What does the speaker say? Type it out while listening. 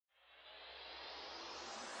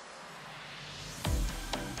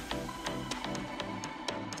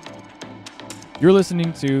You're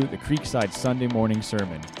listening to the Creekside Sunday Morning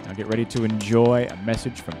Sermon. Now get ready to enjoy a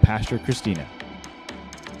message from Pastor Christina.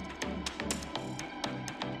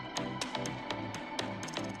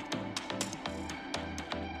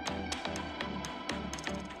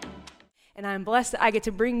 And I'm blessed that I get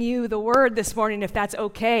to bring you the word this morning, if that's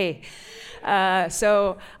okay.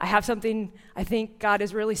 So I have something I think God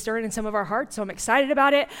is really stirring in some of our hearts, so I'm excited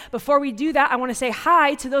about it. Before we do that, I want to say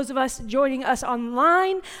hi to those of us joining us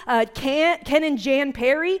online. Ken and Jan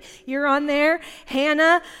Perry, you're on there.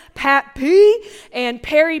 Hannah, Pat P, and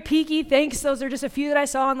Perry Peaky, thanks. Those are just a few that I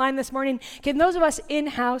saw online this morning. Can those of us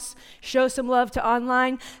in-house show some love to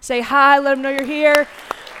online? Say hi, let them know you're here.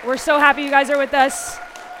 We're so happy you guys are with us.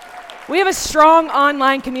 We have a strong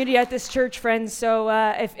online community at this church, friends, so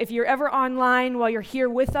if you're ever online while you're here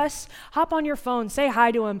with us, hop on your phone, say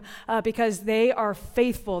hi to them, because they are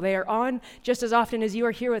faithful. They are on just as often as you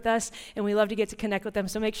are here with us, and we love to get to connect with them,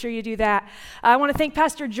 so make sure you do that. I want to thank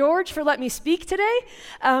Pastor George for letting me speak today,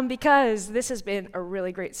 because this has been a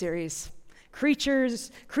really great series.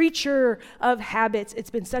 Creature of Habits. It's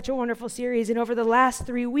been such a wonderful series, and over the last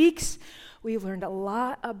 3 weeks, we've learned a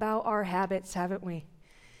lot about our habits, haven't we?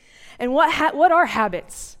 And what are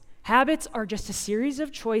habits? Habits are just a series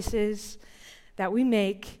of choices that we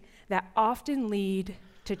make that often lead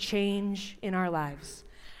to change in our lives.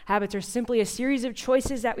 Habits are simply a series of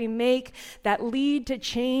choices that we make that lead to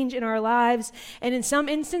change in our lives. And in some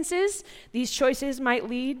instances, these choices might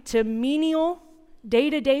lead to menial,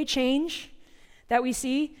 day-to-day change that we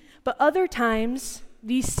see. But other times,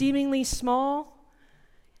 these seemingly small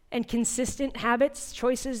and consistent habits,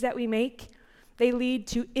 choices that we make, they lead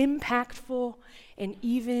to impactful and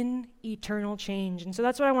even eternal change. And so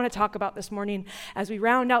that's what I want to talk about this morning as we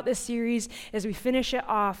round out this series, as we finish it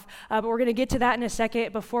off. But we're going to get to that in a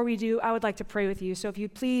second. Before we do, I would like to pray with you. So if you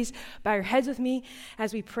please bow your heads with me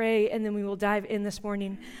as we pray, and then we will dive in this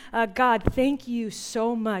morning. God, thank you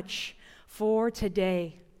so much for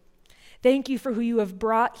today. Thank you for who you have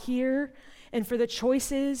brought here and for the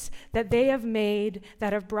choices that they have made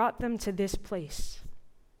that have brought them to this place.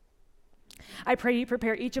 I pray you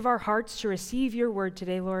prepare each of our hearts to receive your word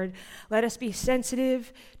today, Lord. Let us be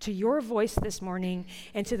sensitive to your voice this morning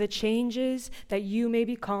and to the changes that you may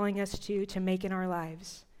be calling us to make in our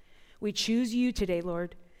lives. We choose you today,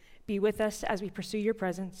 Lord. Be with us as we pursue your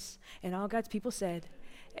presence. And all God's people said,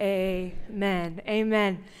 amen.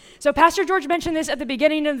 Amen. So Pastor George mentioned this at the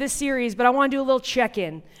beginning of this series, but I want to do a little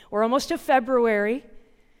check-in. We're almost to February.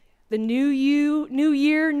 The new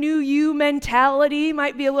year, new you mentality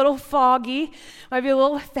might be a little foggy, might be a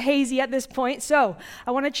little hazy at this point. So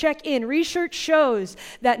I want to check in. Research shows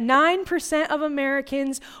that 9% of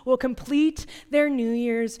Americans will complete their New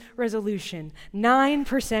Year's resolution.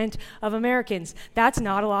 9% of Americans. That's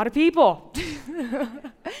not a lot of people.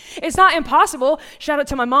 It's not impossible. Shout out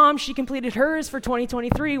to my mom. She completed hers for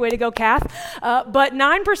 2023. Way to go, Kath. But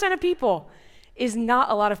 9% of people is not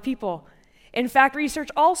a lot of people. In fact, research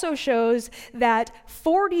also shows that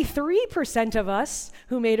 43% of us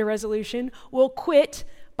who made a resolution will quit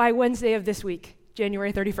by Wednesday of this week,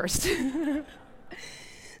 January 31st.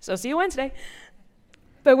 So see you Wednesday.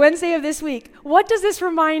 But Wednesday of this week, what does this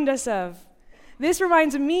remind us of? This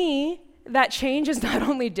reminds me that change is not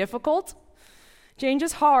only difficult, change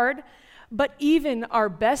is hard, but even our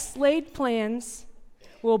best laid plans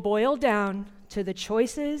will boil down to the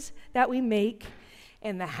choices that we make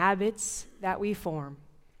and the habits that we form.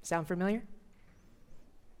 Sound familiar?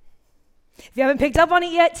 If you haven't picked up on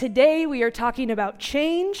it yet, today we are talking about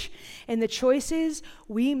change and the choices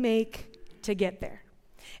we make to get there.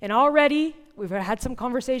 And already, we've had some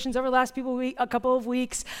conversations over the last a couple of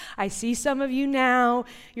weeks. I see some of you now.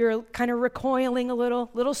 You're kind of recoiling a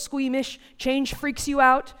little squeamish. Change freaks you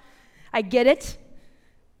out. I get it.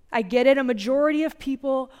 A majority of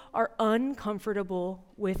people are uncomfortable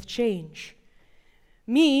with change.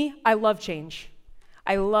 Me, I love change.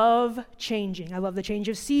 I love changing. I love the change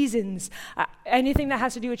of seasons. Anything that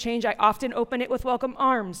has to do with change, I often open it with welcome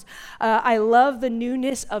arms. I love the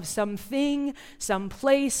newness of something, some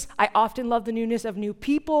place. I often love the newness of new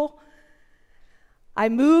people. I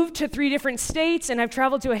moved to 3 different states, and I've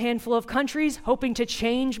traveled to a handful of countries, hoping to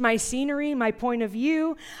change my scenery, my point of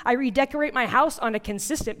view. I redecorate my house on a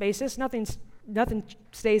consistent basis. Nothing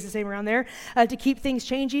stays the same around there, to keep things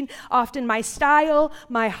changing. Often my style,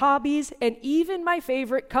 my hobbies, and even my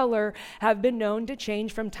favorite color have been known to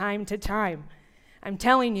change from time to time. I'm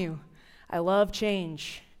telling you, I love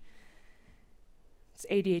change. It's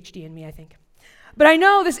ADHD in me, I think. But I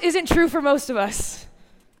know this isn't true for most of us.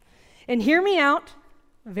 And hear me out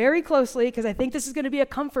very closely, because I think this is going to be a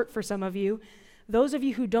comfort for some of you. Those of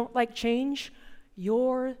you who don't like change,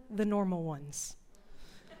 You're the normal ones.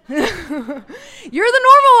 You're the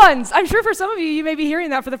normal ones. I'm sure for some of you, you may be hearing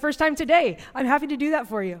that for the first time today. I'm happy to do that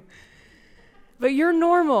for you. But you're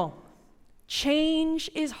normal. Change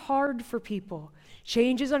is hard for people.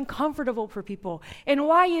 Change is uncomfortable for people. And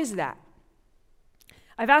why is that?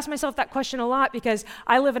 I've asked myself that question a lot because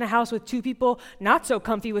I live in a house with two people not so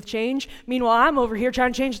comfy with change. Meanwhile, I'm over here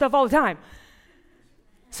trying to change stuff all the time.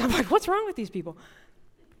 So I'm like, what's wrong with these people?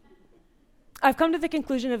 I've come to the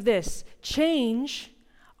conclusion of this. Change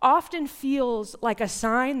often feels like a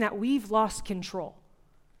sign that we've lost control.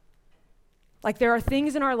 Like there are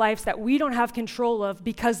things in our lives that we don't have control of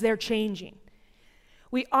because they're changing.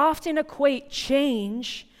 We often equate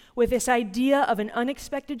change with this idea of an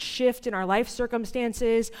unexpected shift in our life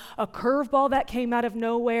circumstances, a curveball that came out of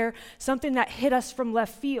nowhere, something that hit us from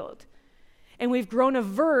left field. And we've grown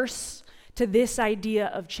averse to this idea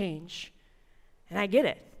of change. And I get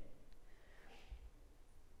it.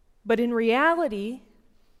 But in reality,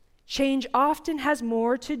 change often has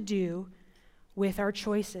more to do with our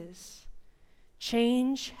choices.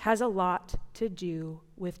 Change has a lot to do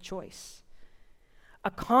with choice.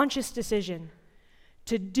 A conscious decision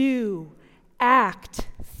to do, act,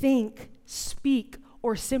 think, speak,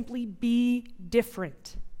 or simply be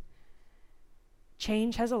different.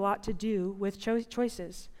 Change has a lot to do with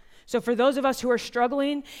choices. So for those of us who are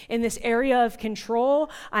struggling in this area of control,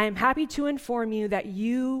 I am happy to inform you that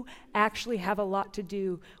you actually have a lot to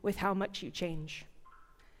do with how much you change.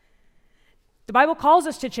 The Bible calls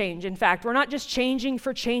us to change. In fact, we're not just changing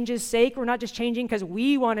for change's sake. We're not just changing because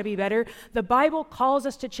we want to be better. The Bible calls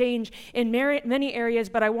us to change in many areas,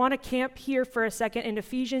 but I want to camp here for a second in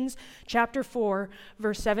Ephesians chapter 4,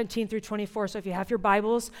 verse 17 through 24. So if you have your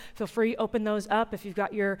Bibles, feel free to open those up. If you've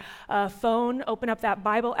got your phone, open up that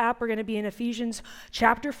Bible app. We're going to be in Ephesians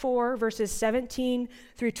chapter 4, verses 17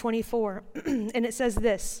 through 24. And it says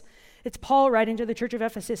this. It's Paul writing to the church of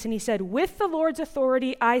Ephesus, and he said, "With the Lord's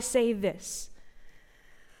authority, I say this.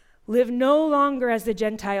 Live no longer as the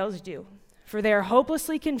Gentiles do, for they are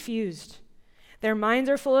hopelessly confused. Their minds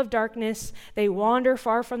are full of darkness. They wander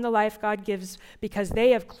far from the life God gives because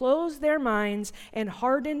they have closed their minds and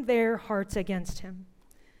hardened their hearts against him.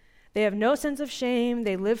 They have no sense of shame.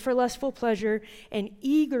 They live for lustful pleasure and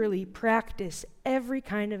eagerly practice every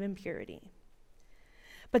kind of impurity."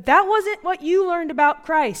 But that wasn't what you learned about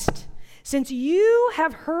Christ. Since you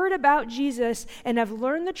have heard about Jesus and have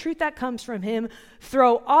learned the truth that comes from him,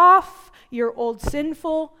 throw off your old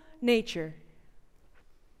sinful nature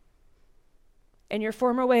and your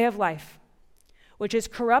former way of life, which is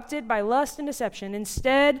corrupted by lust and deception.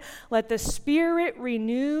 Instead, let the Spirit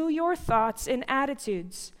renew your thoughts and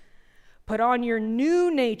attitudes. Put on your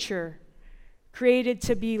new nature, created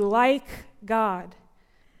to be like God,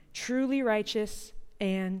 truly righteous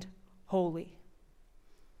and holy.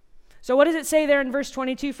 So what does it say there in verse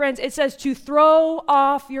 22, friends? It says to throw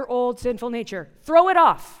off your old sinful nature. Throw it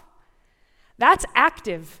off. That's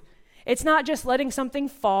active. It's not just letting something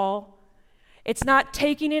fall. It's not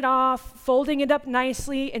taking it off, folding it up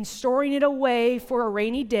nicely, and storing it away for a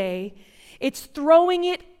rainy day. It's throwing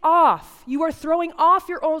it off. You are throwing off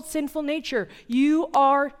your old sinful nature. You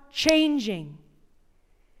are changing.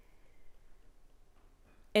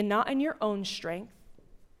 And not in your own strength,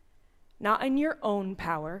 not in your own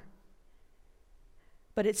power,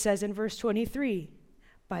 but it says in verse 23,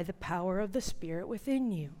 by the power of the Spirit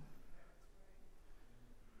within you.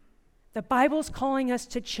 The Bible's calling us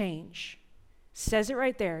to change. Says it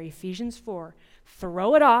right there, Ephesians 4.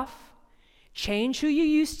 Throw it off, change who you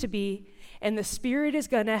used to be, and the Spirit is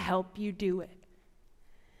going to help you do it.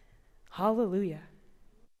 Hallelujah.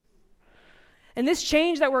 And this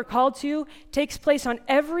change that we're called to takes place on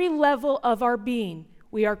every level of our being.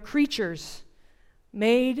 We are creatures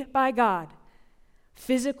made by God.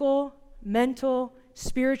 Physical, mental,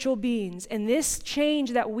 spiritual beings. And this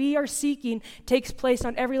change that we are seeking takes place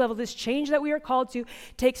on every level. This change that we are called to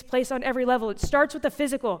takes place on every level. It starts with the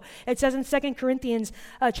physical. It says in 2 Corinthians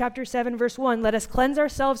chapter 7, verse 1, let us cleanse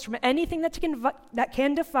ourselves from anything that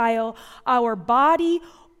can defile our body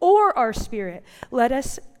or our spirit. Let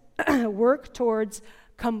us work towards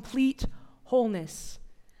complete wholeness.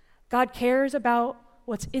 God cares about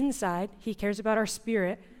what's inside. He cares about our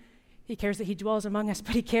spirit. He cares that he dwells among us,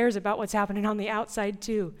 but he cares about what's happening on the outside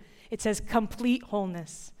too. It says complete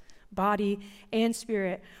wholeness, body and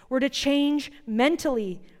spirit. We're to change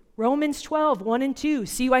mentally. Romans 12, 1 and 2,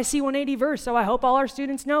 CYC 180 verse, so I hope all our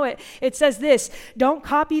students know it. It says this, don't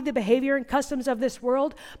copy the behavior and customs of this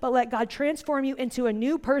world, but let God transform you into a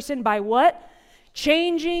new person by what?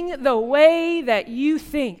 Changing the way that you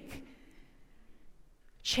think.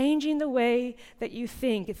 Changing the way that you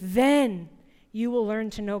think. Then you will learn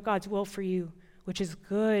to know God's will for you, which is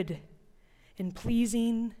good and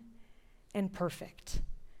pleasing and perfect.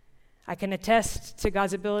 I can attest to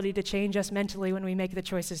God's ability to change us mentally when we make the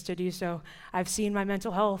choices to do so. I've seen my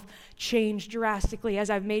mental health change drastically as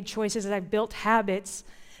I've made choices, as I've built habits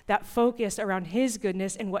that focus around His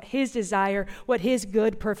goodness and what His desire, what His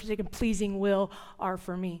good, perfect, and pleasing will are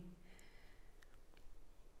for me.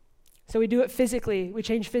 So we do it physically, we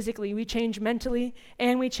change mentally,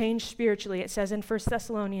 and we change spiritually. It says in 1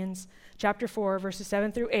 Thessalonians chapter 4, verses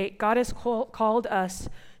 7 through 8, God has called us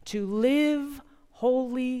to live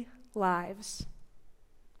holy lives,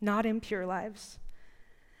 not impure lives.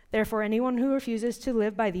 Therefore, anyone who refuses to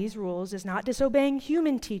live by these rules is not disobeying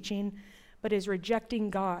human teaching, but is rejecting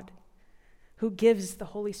God, who gives the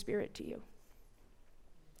Holy Spirit to you.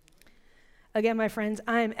 Again, my friends,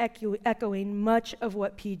 I am echoing much of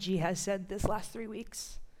what PG has said this last 3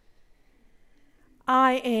 weeks.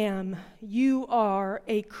 You are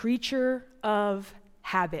a creature of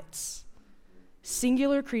habits.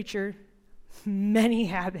 Singular creature, many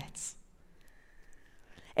habits.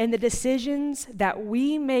 And the decisions that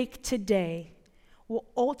we make today will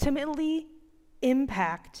ultimately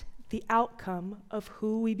impact the outcome of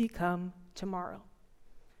who we become tomorrow,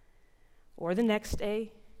 or the next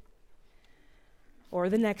day, or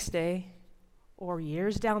the next day, or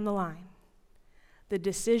years down the line. The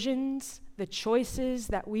decisions, the choices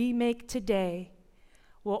that we make today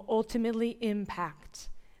will ultimately impact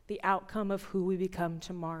the outcome of who we become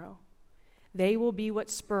tomorrow. They will be what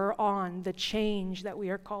spur on the change that we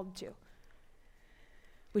are called to.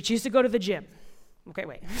 We choose to go to the gym. Okay,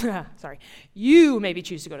 wait, sorry. You maybe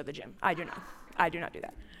choose to go to the gym. I do not. I do not do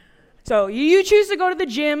that. So you choose to go to the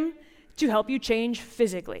gym to help you change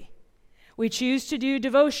physically. We choose to do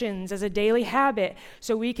devotions as a daily habit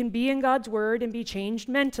so we can be in God's word and be changed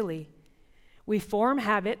mentally. We form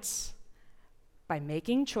habits by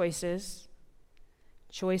making choices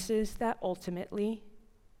that ultimately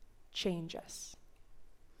change us.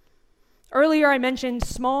 Earlier, I mentioned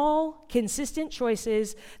small, consistent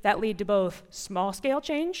choices that lead to both small-scale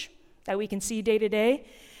change that we can see day to day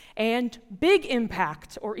and big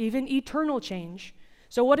impact or even eternal change.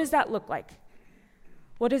 So what does that look like?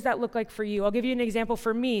 What does that look like for you? I'll give you an example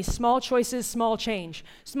for me. Small choices, small change.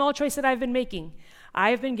 Small choice that I've been making.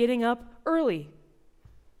 I've been getting up early.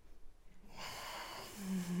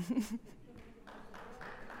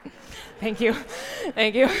 Thank you.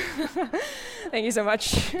 Thank you. Thank you so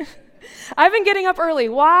much. I've been getting up early.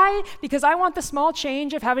 Why? Because I want the small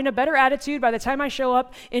change of having a better attitude by the time I show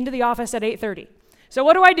up into the office at 8:30. So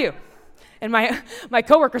what do? And my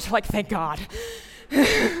coworkers are like, thank God.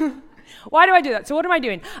 Why do I do that? So what am I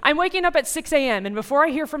doing? I'm waking up at 6 a.m. And before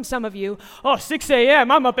I hear from some of you, 6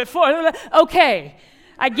 a.m., I'm up at 4. Okay,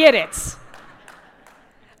 I get it.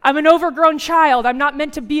 I'm an overgrown child. I'm not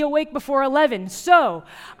meant to be awake before 11. So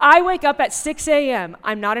I wake up at 6 a.m.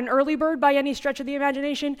 I'm not an early bird by any stretch of the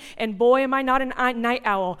imagination, and boy, am I not a night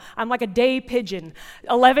owl. I'm like a day pigeon.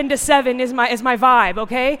 11 to 7 is my vibe,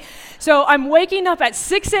 okay? So I'm waking up at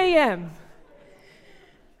 6 a.m.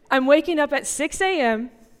 I'm waking up at 6 a.m.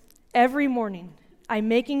 every morning. I'm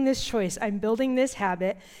making this choice. I'm building this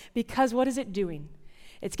habit because what is it doing?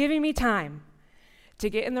 It's giving me time to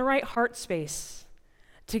get in the right heart space,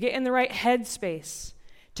 to get in the right head space,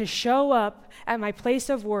 to show up at my place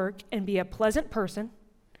of work and be a pleasant person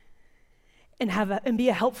and be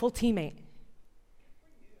a helpful teammate.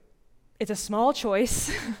 It's a small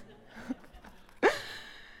choice, and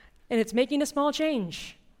it's making a small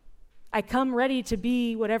change. I come ready to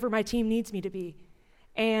be whatever my team needs me to be,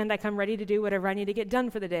 and I come ready to do whatever I need to get done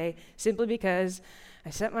for the day simply because I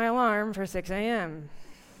set my alarm for 6 a.m.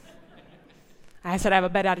 I said I have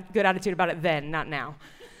a good attitude about it then, not now.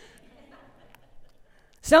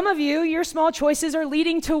 Some of you, your small choices are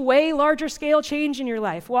leading to way larger scale change in your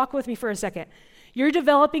life. Walk with me for a second. You're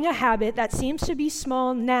developing a habit that seems to be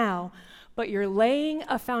small now, but you're laying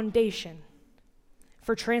a foundation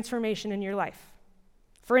for transformation in your life.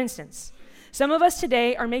 For instance, some of us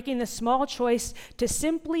today are making the small choice to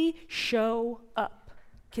simply show up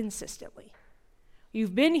consistently.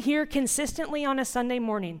 You've been here consistently on a Sunday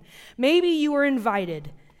morning. Maybe you were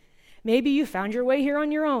invited. Maybe you found your way here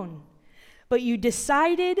on your own. But you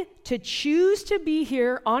decided to choose to be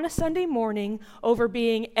here on a Sunday morning over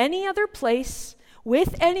being any other place,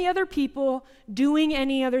 with any other people, doing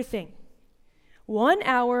any other thing. 1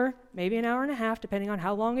 hour, maybe an hour and a half, depending on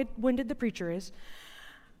how long-winded the preacher is,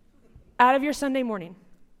 out of your Sunday morning.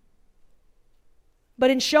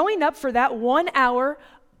 But in showing up for that 1 hour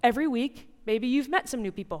every week, maybe you've met some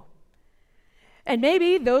new people. And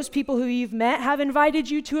maybe those people who you've met have invited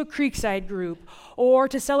you to a Creekside group or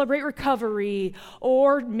to celebrate recovery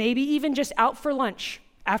or maybe even just out for lunch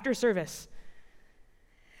after service.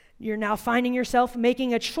 You're now finding yourself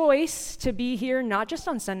making a choice to be here not just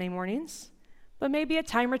on Sunday mornings, but maybe a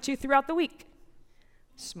time or two throughout the week.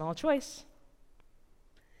 Small choice.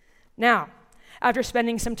 Now, after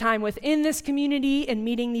spending some time within this community and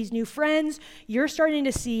meeting these new friends, you're starting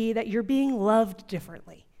to see that you're being loved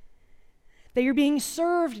differently, that you're being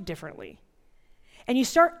served differently. And you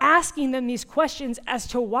start asking them these questions as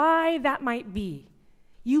to why that might be.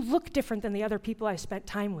 You look different than the other people I spent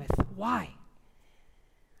time with. Why?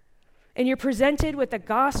 And you're presented with the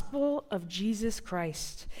gospel of Jesus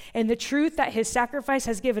Christ and the truth that his sacrifice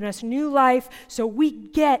has given us new life, so we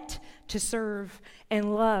get to serve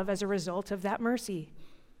and love as a result of that mercy.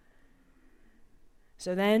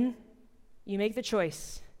 So then you make the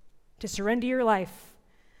choice to surrender your life,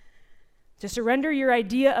 to surrender your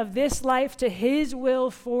idea of this life to his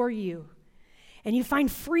will for you. And you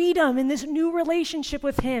find freedom in this new relationship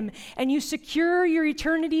with him, and you secure your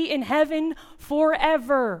eternity in heaven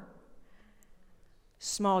forever.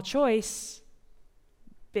 Small choice,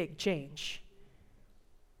 big change.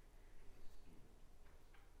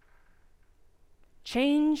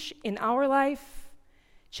 Change in our life,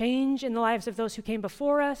 change in the lives of those who came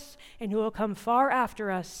before us and who will come far after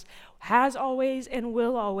us, has always and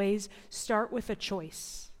will always start with a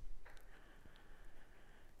choice.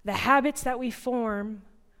 The habits that we form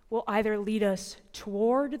will either lead us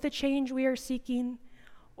toward the change we are seeking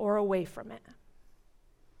or away from it.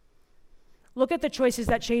 Look at the choices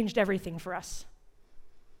that changed everything for us.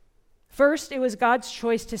 First, it was God's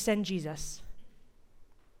choice to send Jesus.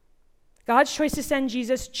 God's choice to send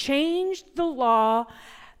Jesus changed the law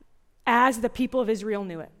as the people of Israel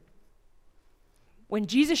knew it. When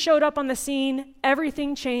Jesus showed up on the scene,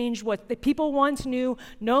 everything changed. What the people once knew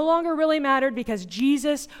no longer really mattered because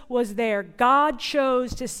Jesus was there. God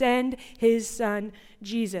chose to send his son,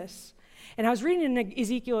 Jesus. And I was reading in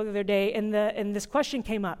Ezekiel the other day, and this question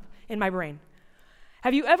came up in my brain.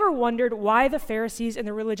 Have you ever wondered why the Pharisees and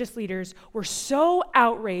the religious leaders were so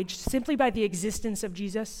outraged simply by the existence of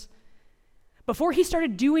Jesus? Before he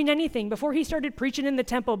started doing anything, before he started preaching in the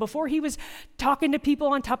temple, before he was talking to people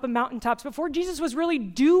on top of mountaintops, before Jesus was really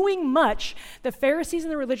doing much, the Pharisees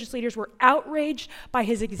and the religious leaders were outraged by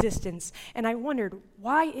his existence. And I wondered,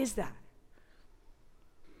 why is that?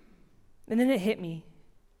 And then it hit me.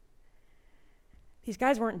 These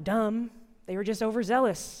guys weren't dumb. They were just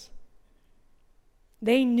overzealous.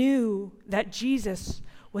 They knew that Jesus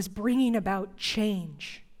was bringing about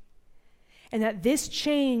change, and that this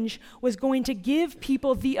change was going to give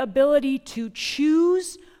people the ability to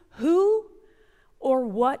choose who or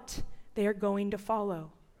what they are going to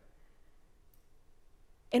follow.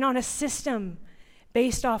 And on a system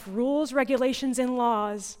based off rules, regulations, and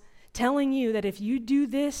laws, telling you that if you do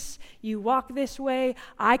this, you walk this way,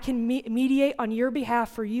 I can mediate on your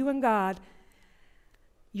behalf for you and God,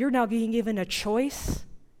 you're now being given a choice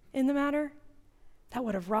in the matter. That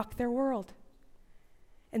would have rocked their world.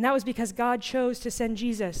 And that was because God chose to send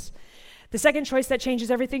Jesus. The second choice that changes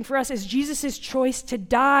everything for us is Jesus' choice to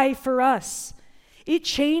die for us. It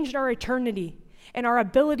changed our eternity and our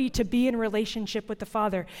ability to be in relationship with the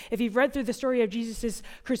Father. If you've read through the story of Jesus'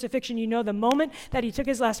 crucifixion, you know the moment that he took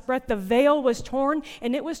his last breath, the veil was torn,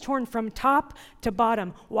 and it was torn from top to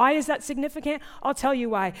bottom. Why is that significant? I'll tell you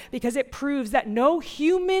why. Because it proves that no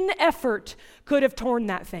human effort could have torn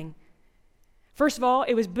that thing. First of all,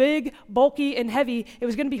 it was big, bulky, and heavy. It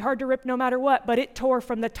was going to be hard to rip no matter what, but it tore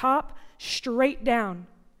from the top straight down.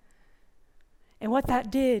 And what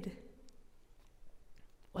that did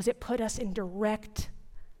was it put us in direct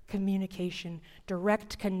communication,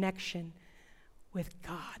 direct connection with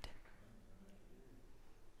God.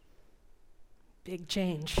 Big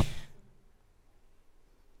change.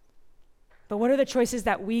 But what are the choices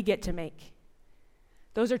that we get to make?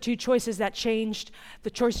 Those are two choices that changed, the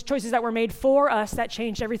choices that were made for us that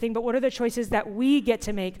changed everything. But what are the choices that we get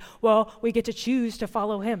to make? Well, we get to choose to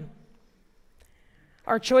follow him.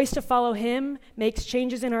 Our choice to follow him makes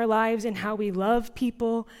changes in our lives in how we love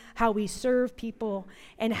people, how we serve people,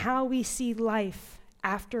 and how we see life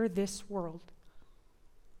after this world.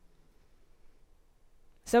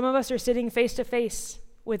 Some of us are sitting face to face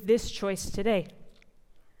with this choice today.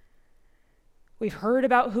 We've heard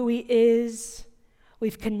about who he is.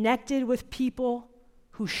 We've connected with people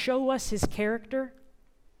who show us his character.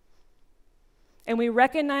 And we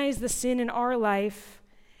recognize the sin in our life,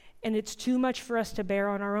 and it's too much for us to bear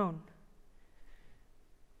on our own.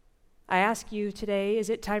 I ask you today, is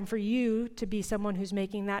it time for you to be someone who's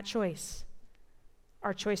making that choice?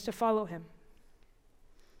 Our choice to follow him.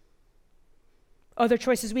 Other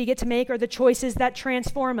choices we get to make are the choices that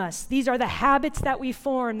transform us. These are the habits that we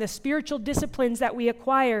form, the spiritual disciplines that we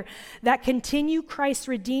acquire that continue Christ's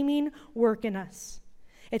redeeming work in us.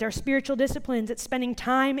 It's our spiritual disciplines. It's spending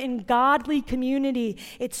time in godly community.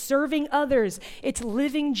 It's serving others. It's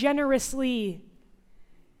living generously.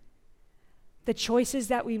 The choices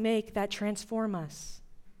that we make that transform us.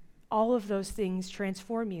 All of those things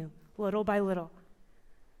transform you little by little.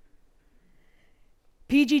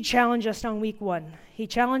 PG challenged us on week 1. He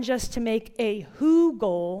challenged us to make a who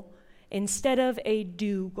goal instead of a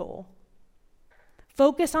do goal.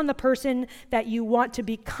 Focus on the person that you want to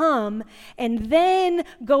become, and then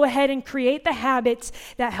go ahead and create the habits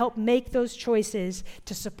that help make those choices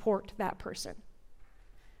to support that person.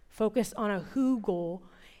 Focus on a who goal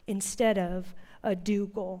instead of a do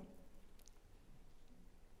goal.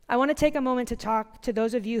 I want to take a moment to talk to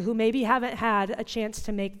those of you who maybe haven't had a chance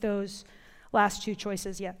to make those last 2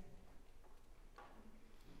 choices yet.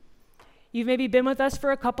 You've maybe been with us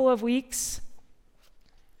for a couple of weeks.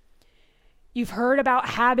 You've heard about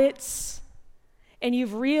habits, and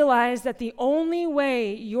you've realized that the only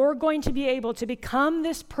way you're going to be able to become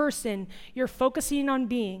this person you're focusing on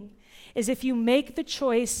being is if you make the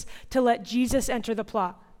choice to let Jesus enter the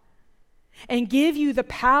plot and give you the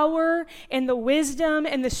power and the wisdom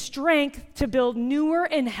and the strength to build newer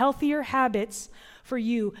and healthier habits for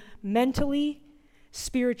you mentally,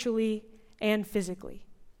 spiritually, and physically.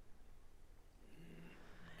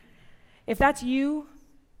 If that's you,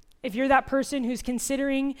 if you're that person who's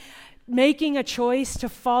considering making a choice to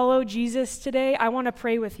follow Jesus today, I want to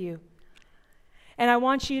pray with you. And I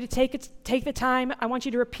want you to take the time. I want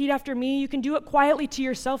you to repeat after me. You can do it quietly to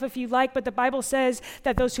yourself if you like, but the Bible says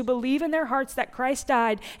that those who believe in their hearts that Christ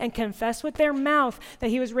died and confess with their mouth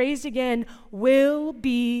that he was raised again will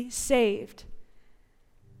be saved.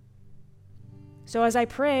 So as I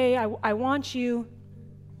pray, I want you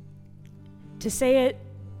to say it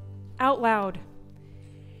out loud,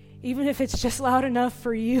 even if it's just loud enough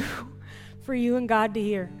for you and God to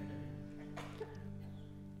hear.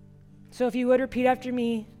 So if you would repeat after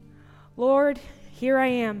me, Lord, here I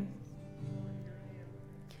am.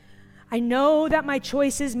 I know that my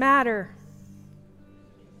choices matter.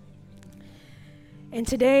 And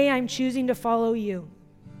today I'm choosing to follow you.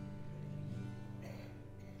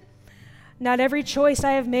 Not every choice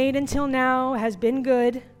I have made until now has been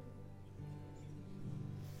good.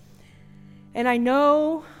 And I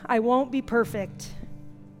know I won't be perfect.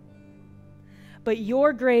 But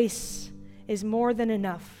your grace is more than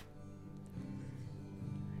enough.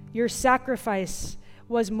 Your sacrifice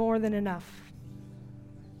was more than enough.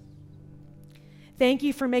 Thank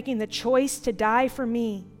you for making the choice to die for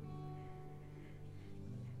me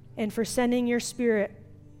and for sending your Spirit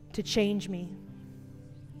to change me.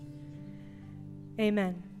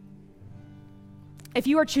 Amen. If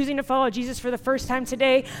you are choosing to follow Jesus for the first time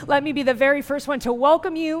today, let me be the very first one to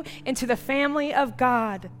welcome you into the family of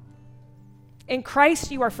God. In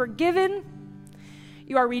Christ, you are forgiven,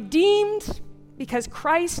 you are redeemed, because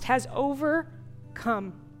Christ has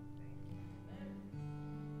overcome.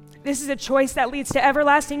 This is a choice that leads to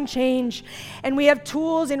everlasting change, and we have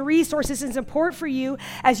tools and resources and support for you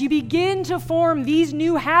as you begin to form these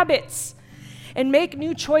new habits and make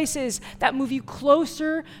new choices that move you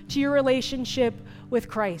closer to your relationship with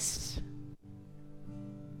Christ.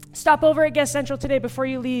 Stop over at Guest Central today before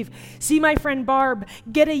you leave. See my friend Barb.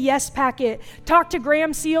 Get a yes packet. Talk to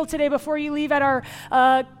Graham Seal today before you leave at our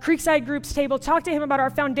Creekside Groups table. Talk to him about our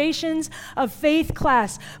Foundations of Faith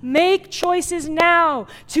class. Make choices now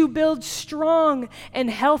to build strong and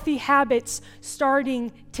healthy habits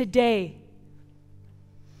starting today.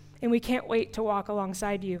 And we can't wait to walk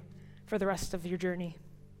alongside you for the rest of your journey.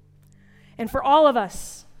 And for all of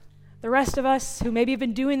us, the rest of us who maybe have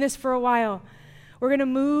been doing this for a while, we're going to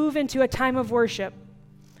move into a time of worship,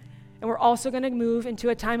 and we're also going to move into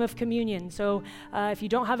a time of communion. So if you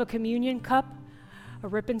don't have a communion cup, a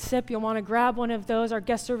rip and sip, you'll want to grab one of those. Our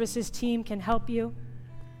guest services team can help you.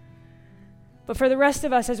 But for the rest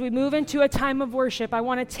of us, as we move into a time of worship, I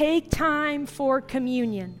want to take time for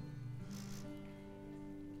communion.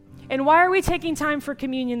 And why are we taking time for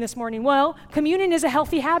communion this morning? Well, communion is a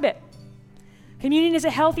healthy habit. Communion is a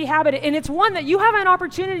healthy habit, and it's one that you have an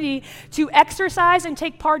opportunity to exercise and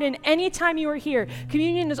take part in anytime you are here.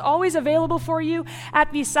 Communion is always available for you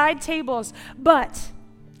at these side tables, but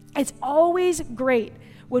it's always great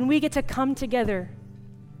when we get to come together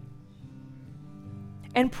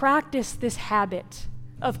and practice this habit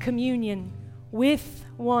of communion with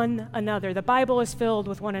one another. The Bible is filled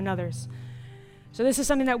with one another's. So this is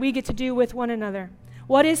something that we get to do with one another.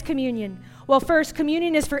 What is communion? Well, first,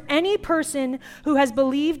 communion is for any person who has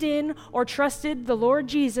believed in or trusted the Lord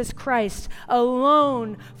Jesus Christ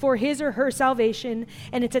alone for his or her salvation,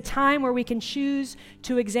 and it's a time where we can choose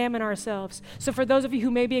to examine ourselves. So for those of you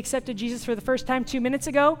who maybe accepted Jesus for the first time 2 minutes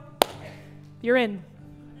ago, you're in.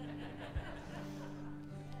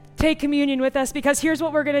 Take communion with us, because here's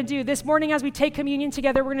what we're going to do. This morning as we take communion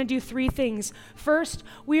together, we're going to do 3 things. First,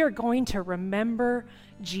 we are going to remember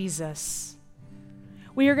Jesus.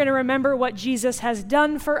 We are going to remember what Jesus has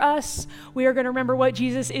done for us. We are going to remember what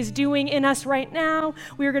Jesus is doing in us right now.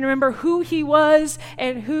 We are going to remember who he was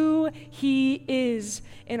and who he is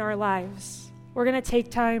in our lives. We're going to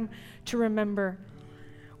take time to remember.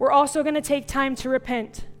 We're also going to take time to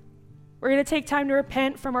repent. We're going to take time to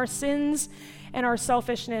repent from our sins and our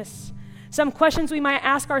selfishness. Some questions we might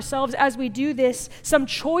ask ourselves as we do this, some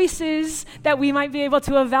choices that we might be able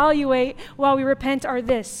to evaluate while we repent are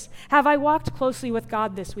this. Have I walked closely with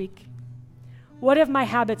God this week? What have my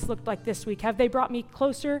habits looked like this week? Have they brought me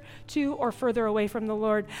closer to or further away from the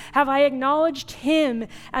Lord? Have I acknowledged him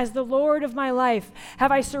as the Lord of my life?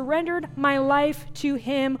 Have I surrendered my life to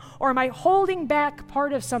him, or am I holding back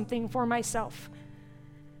part of something for myself?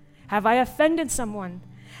 Have I offended someone?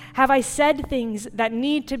 Have I said things that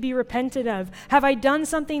need to be repented of? Have I done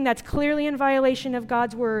something that's clearly in violation of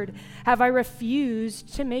God's word? Have I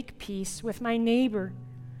refused to make peace with my neighbor?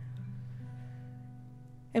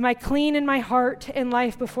 Am I clean in my heart and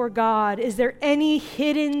life before God? Is there any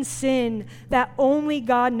hidden sin that only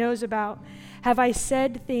God knows about? Have I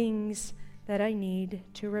said things that I need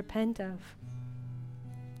to repent of?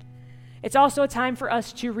 It's also a time for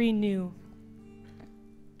us to renew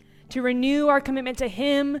our commitment to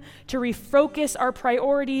him, to refocus our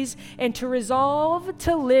priorities, and to resolve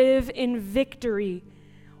to live in victory,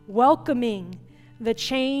 welcoming the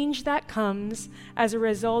change that comes as a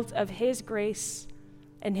result of his grace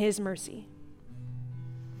and his mercy.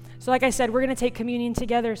 So like I said, we're going to take communion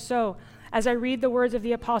together. So as I read the words of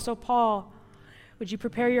the Apostle Paul, would you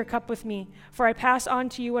prepare your cup with me? For I pass on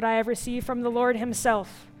to you what I have received from the Lord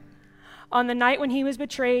himself. On the night when he was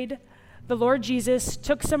betrayed, the Lord Jesus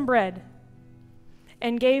took some bread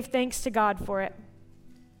and gave thanks to God for it.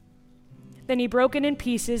 Then he broke it in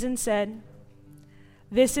pieces and said,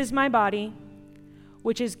 "This is my body,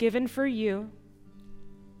 which is given for you.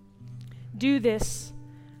 Do this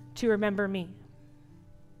to remember me."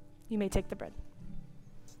 You may take the bread.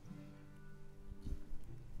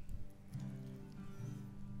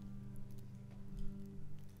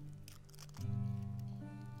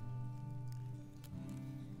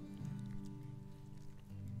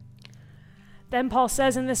 Then Paul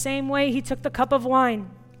says, in the same way, he took the cup of wine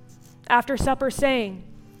after supper, saying,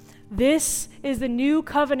 "This is the new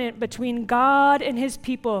covenant between God and his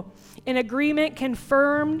people, an agreement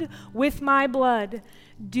confirmed with my blood.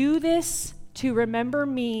 Do this to remember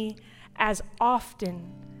me as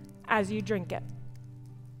often as you drink it."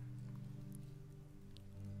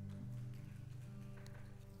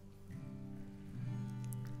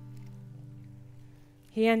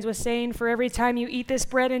 He ends with saying, "For every time you eat this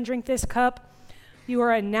bread and drink this cup, you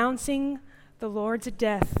are announcing the Lord's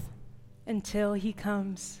death until he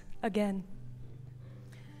comes again."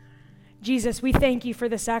 Jesus, we thank you for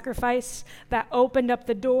the sacrifice that opened up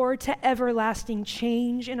the door to everlasting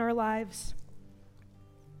change in our lives.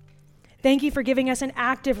 Thank you for giving us an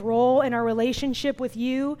active role in our relationship with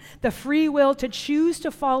you, the free will to choose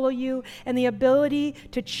to follow you, and the ability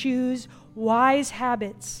to choose wise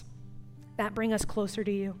habits that bring us closer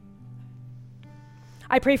to you.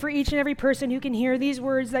 I pray for each and every person who can hear these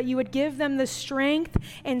words, that you would give them the strength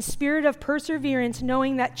and spirit of perseverance,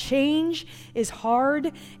 knowing that change is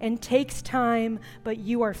hard and takes time, but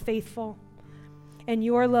you are faithful and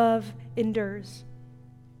your love endures.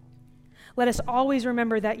 Let us always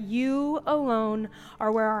remember that you alone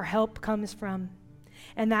are where our help comes from,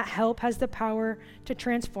 and that help has the power to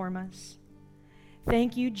transform us.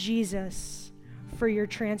 Thank you, Jesus, for your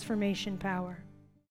transformation power.